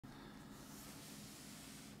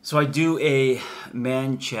So I do a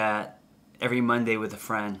man chat every Monday with a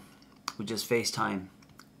friend. We just FaceTime.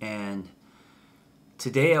 And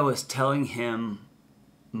today I was telling him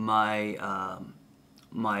my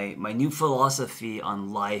my new philosophy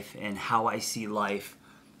on life and how I see life.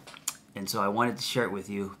 And so I wanted to share it with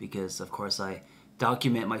you because, of course, I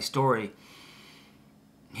document my story.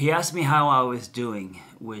 He asked me how I was doing,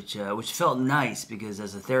 which felt nice because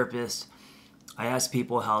as a therapist, I ask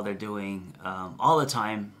people how they're doing all the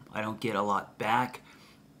time. I don't get a lot back,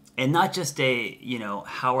 and not just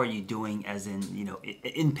how are you doing, as in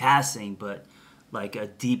in passing, but like a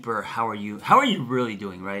deeper how are you really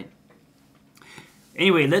doing, right?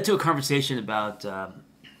 Anyway, it led to a conversation about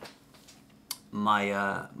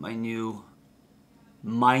my new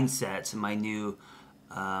mindsets and my new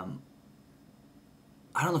I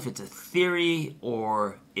don't know if it's a theory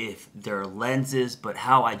or if they're lenses, but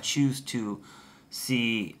how I choose to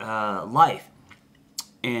see life.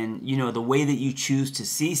 And, the way that you choose to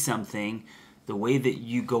see something, the way that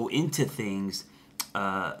you go into things,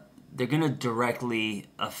 they're going to directly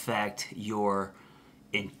affect your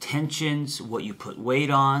intentions, what you put weight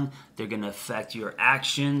on. They're going to affect your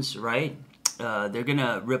actions, right? They're going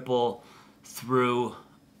to ripple through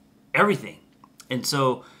everything. And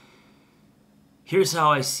so here's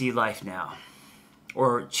how I see life now,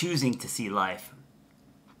 or choosing to see life.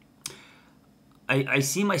 I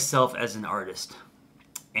see myself as an artist,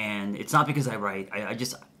 and it's not because I write. I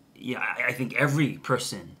think every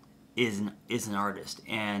person is an artist,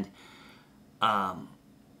 and I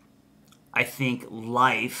think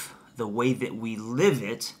life, the way that we live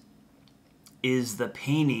it, is the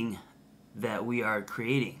painting that we are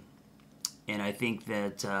creating. And I think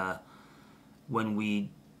that when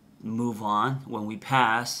we move on, when we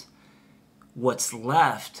pass, what's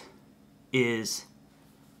left is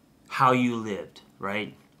how you lived,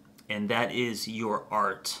 right? And that is your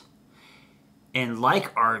art. And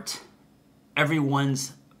like art,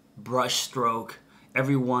 everyone's brushstroke,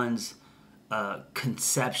 everyone's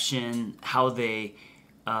conception, how they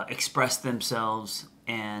express themselves,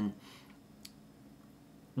 and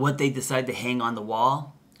what they decide to hang on the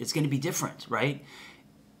wall, it's going to be different, right?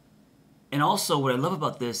 And also, what I love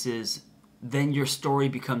about this is then your story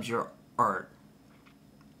becomes your art.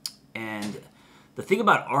 And the thing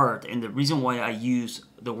about art, and the reason why I use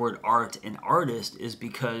the word art and artist, is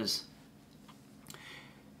because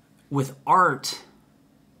with art,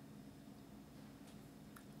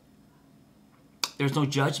 there's no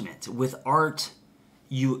judgment. With art,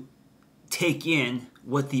 you take in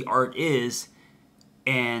what the art is,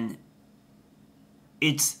 and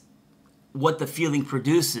it's what the feeling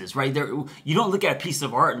produces, right? You don't look at a piece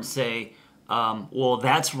of art and say, well,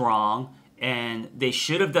 that's wrong, and they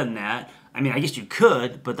should have done that. I mean, I guess you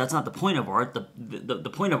could, but that's not the point of art. The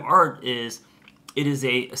point of art is it is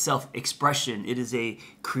a self-expression. It is a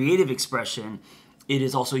creative expression. It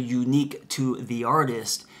is also unique to the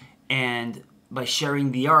artist, and by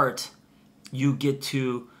sharing the art, you get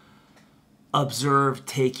to observe,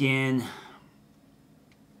 take in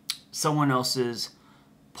someone else's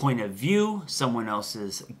point of view, someone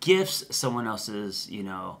else's gifts, someone else's,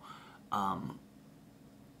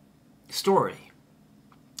 story.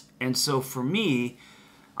 And so for me,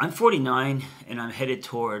 I'm 49 and I'm headed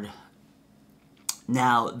toward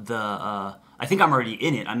now I think I'm already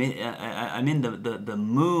in it. I'm in the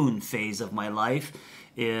moon phase of my life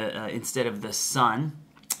instead of the sun,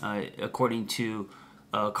 according to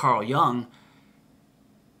Carl Jung.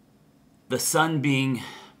 The sun being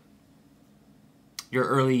your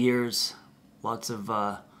early years, lots of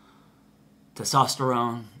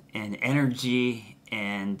testosterone and energy,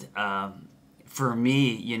 and for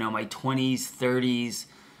me, my 20s, 30s,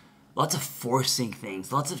 lots of forcing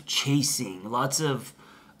things, lots of chasing, lots of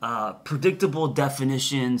predictable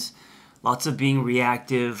definitions, lots of being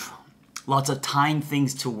reactive, lots of tying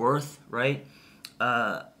things to worth, right?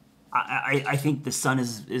 I think the sun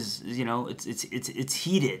is it's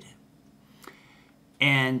heated,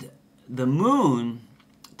 and the moon,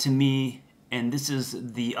 to me, and this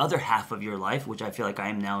is the other half of your life, which I feel like I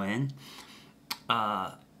am now in,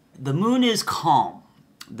 the moon is calm.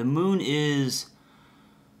 The moon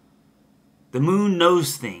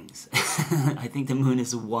knows things. I think the moon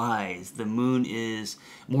is wise. The moon is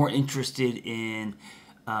more interested in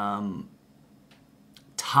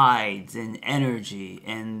tides and energy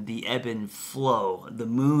and the ebb and flow. The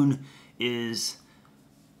moon is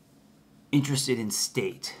interested in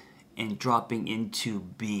state and dropping into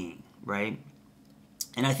being, right?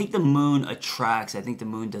 And I think the moon attracts. I think the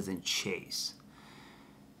moon doesn't chase.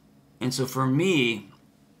 And so for me,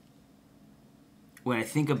 when I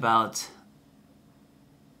think about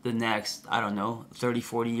the next, I don't know, 30,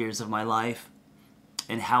 40 years of my life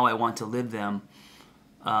and how I want to live them,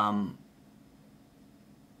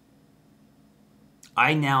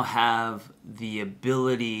 I now have the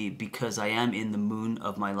ability, because I am in the moon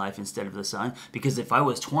of my life instead of the sun. Because if I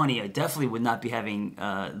was 20, I definitely would not be having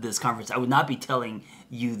this conference. I would not be telling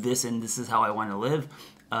you this and this is how I want to live.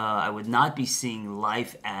 I would not be seeing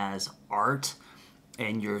life as art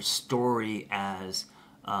and your story as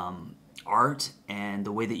art, and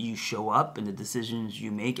the way that you show up and the decisions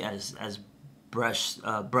you make as brush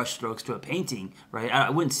strokes to a painting, right? I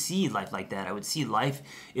wouldn't see life like that. I would see life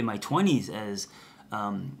in my 20s as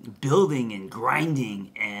building and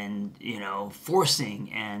grinding and, forcing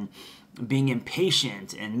and being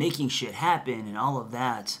impatient and making shit happen and all of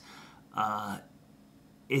that.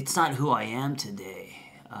 It's not who I am today.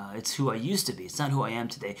 It's who I used to be. It's not who I am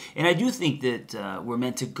today. And I do think that we're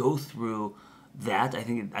meant to go through that. I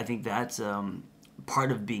think that's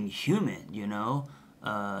part of being human,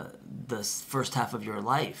 the first half of your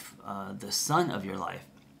life, the sun of your life.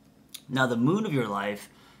 Now the moon of your life,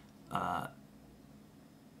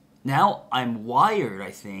 now I'm wired,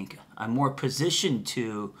 I think. I'm more positioned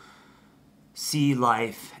to see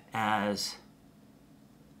life as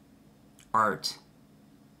art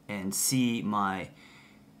and see my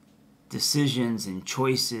decisions and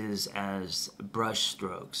choices as brush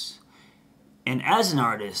strokes. And as an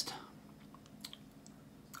artist,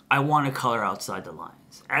 I want to color outside the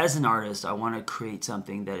lines. As an artist, I want to create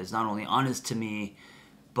something that is not only honest to me,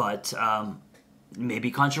 but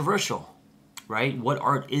maybe controversial, right? What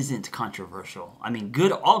art isn't controversial? I mean,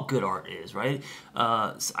 all good art is, right?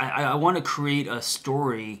 I want to create a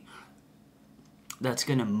story that's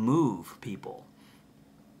going to move people.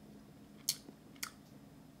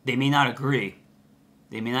 They may not agree.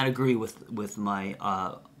 They may not agree with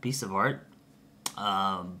my piece of art,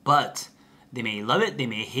 but they may love it, they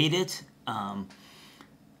may hate it,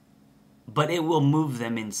 but it will move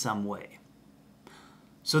them in some way.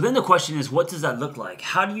 So then the question is, what does that look like?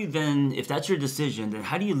 How do you then, if that's your decision, then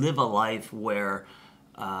how do you live a life where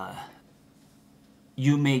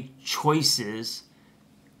you make choices,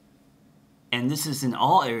 and this is in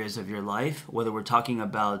all areas of your life, whether we're talking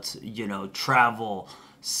about, travel,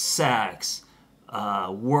 sex,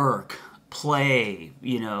 work, play,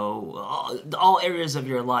 all areas of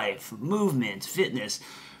your life, movement, fitness.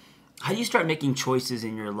 How do you start making choices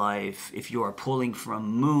in your life if you are pulling from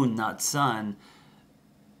moon, not sun,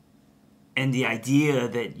 and the idea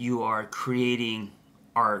that you are creating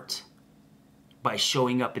art by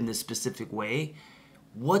showing up in this specific way?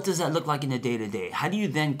 What does that look like in the day-to-day? How do you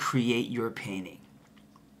then create your painting?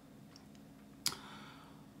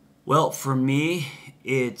 Well, for me,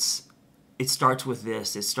 it starts with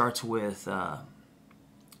this. It starts with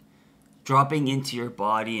dropping into your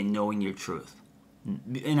body and knowing your truth.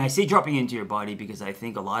 And I say dropping into your body because I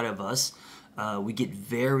think a lot of us, we get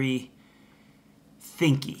very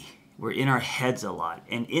thinky. We're in our heads a lot.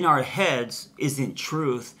 And in our heads isn't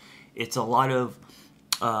truth. It's a lot of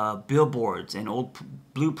billboards and old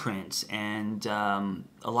blueprints and a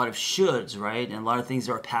lot of shoulds, right? And a lot of things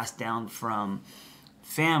that are passed down from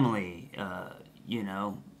family,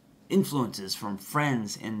 influences from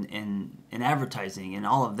friends and advertising and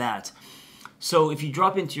all of that. So if you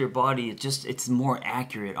drop into your body, it's more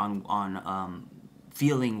accurate on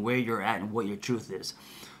feeling where you're at and what your truth is.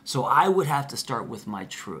 So I would have to start with my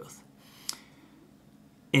truth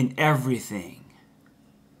in everything,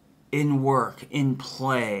 in work, in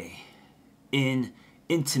play, in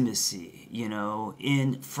intimacy,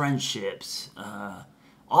 in friendships,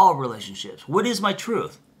 all relationships. What is my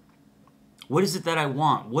truth? What is it that I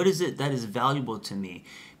want? What is it that is valuable to me?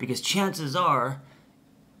 Because chances are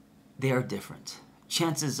they are different.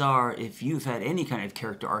 Chances are, if you've had any kind of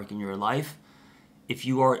character arc in your life, if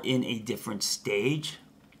you are in a different stage,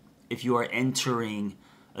 if you are entering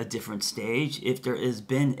a different stage, if there has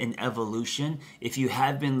been an evolution, if you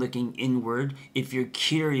have been looking inward, if you're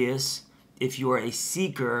curious, if you are a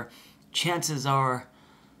seeker, chances are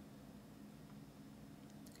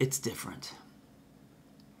it's different.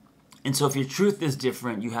 And so if your truth is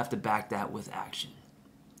different, you have to back that with action.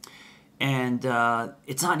 And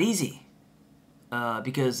it's not easy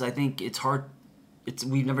because I think it's hard.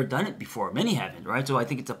 We've never done it before. Many haven't, right? So I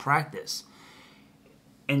think it's a practice.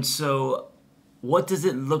 And so what does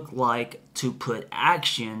it look like to put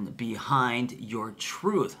action behind your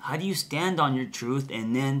truth? How do you stand on your truth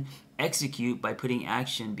and then execute by putting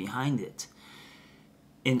action behind it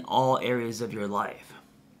in all areas of your life?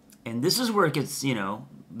 And this is where it gets,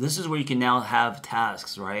 this is where you can now have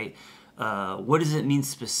tasks, right? What does it mean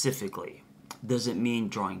specifically? Does it mean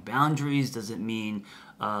drawing boundaries? Does it mean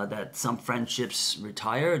that some friendships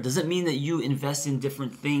retire. It doesn't mean that you invest in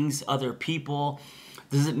different things, other people.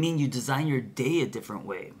 Doesn't mean you design your day a different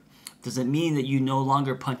way. Doesn't mean that you no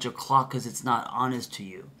longer punch a clock because it's not honest to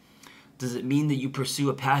you. Does it mean that you pursue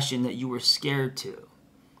a passion that you were scared to?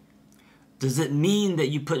 Does it mean that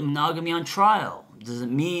you put monogamy on trial? Does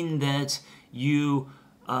it mean that you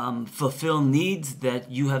fulfill needs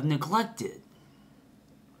that you have neglected?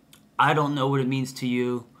 I don't know what it means to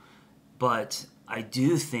you, but I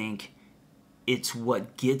do think it's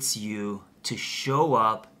what gets you to show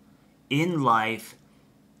up in life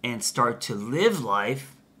and start to live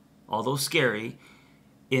life, although scary,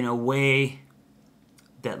 in a way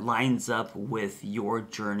that lines up with your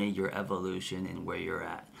journey, your evolution, and where you're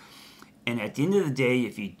at. And at the end of the day,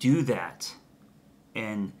 if you do that,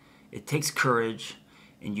 and it takes courage,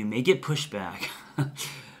 and you may get pushback,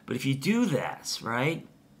 but if you do that, right,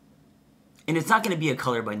 and it's not going to be a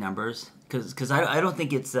color by numbers, because I don't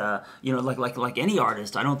think it's like any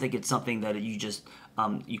artist, I don't think it's something that you just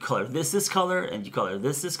you color this color and you color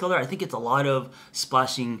this color. I think it's a lot of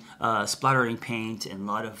splattering paint and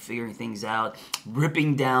a lot of figuring things out,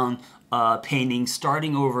 ripping down painting,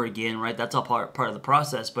 starting over again, right? That's all part of the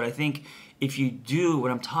process. But I think if you do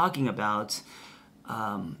what I'm talking about,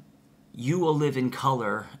 you will live in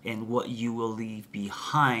color, and what you will leave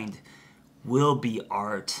behind will be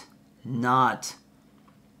art, not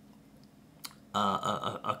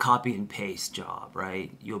a copy and paste job,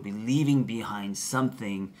 right? You'll be leaving behind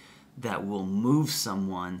something that will move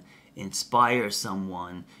someone, inspire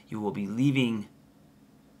someone. You will be leaving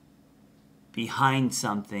behind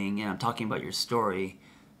something, and I'm talking about your story,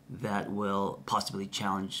 that will possibly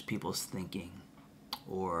challenge people's thinking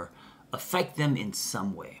or affect them in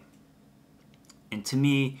some way. And to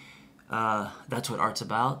me, that's what art's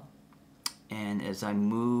about. And as I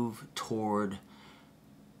move toward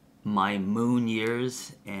my moon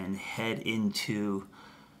years and head into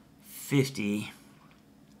 50,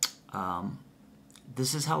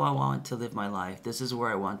 this is how I want to live my life. This is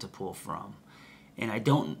where I want to pull from. And I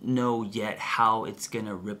don't know yet how it's going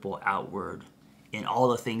to ripple outward in all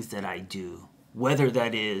the things that I do, whether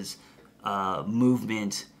that is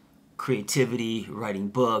movement, creativity, writing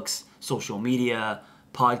books, social media,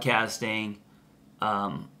 podcasting,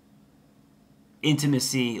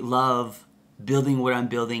 intimacy, love, building what I'm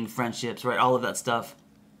building, friendships, right? All of that stuff.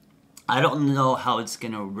 I don't know how it's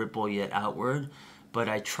going to ripple yet outward, but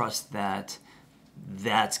I trust that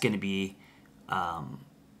that's going to be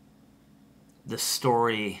the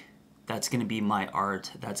story. That's going to be my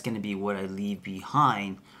art. That's going to be what I leave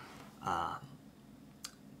behind.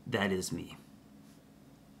 That is me.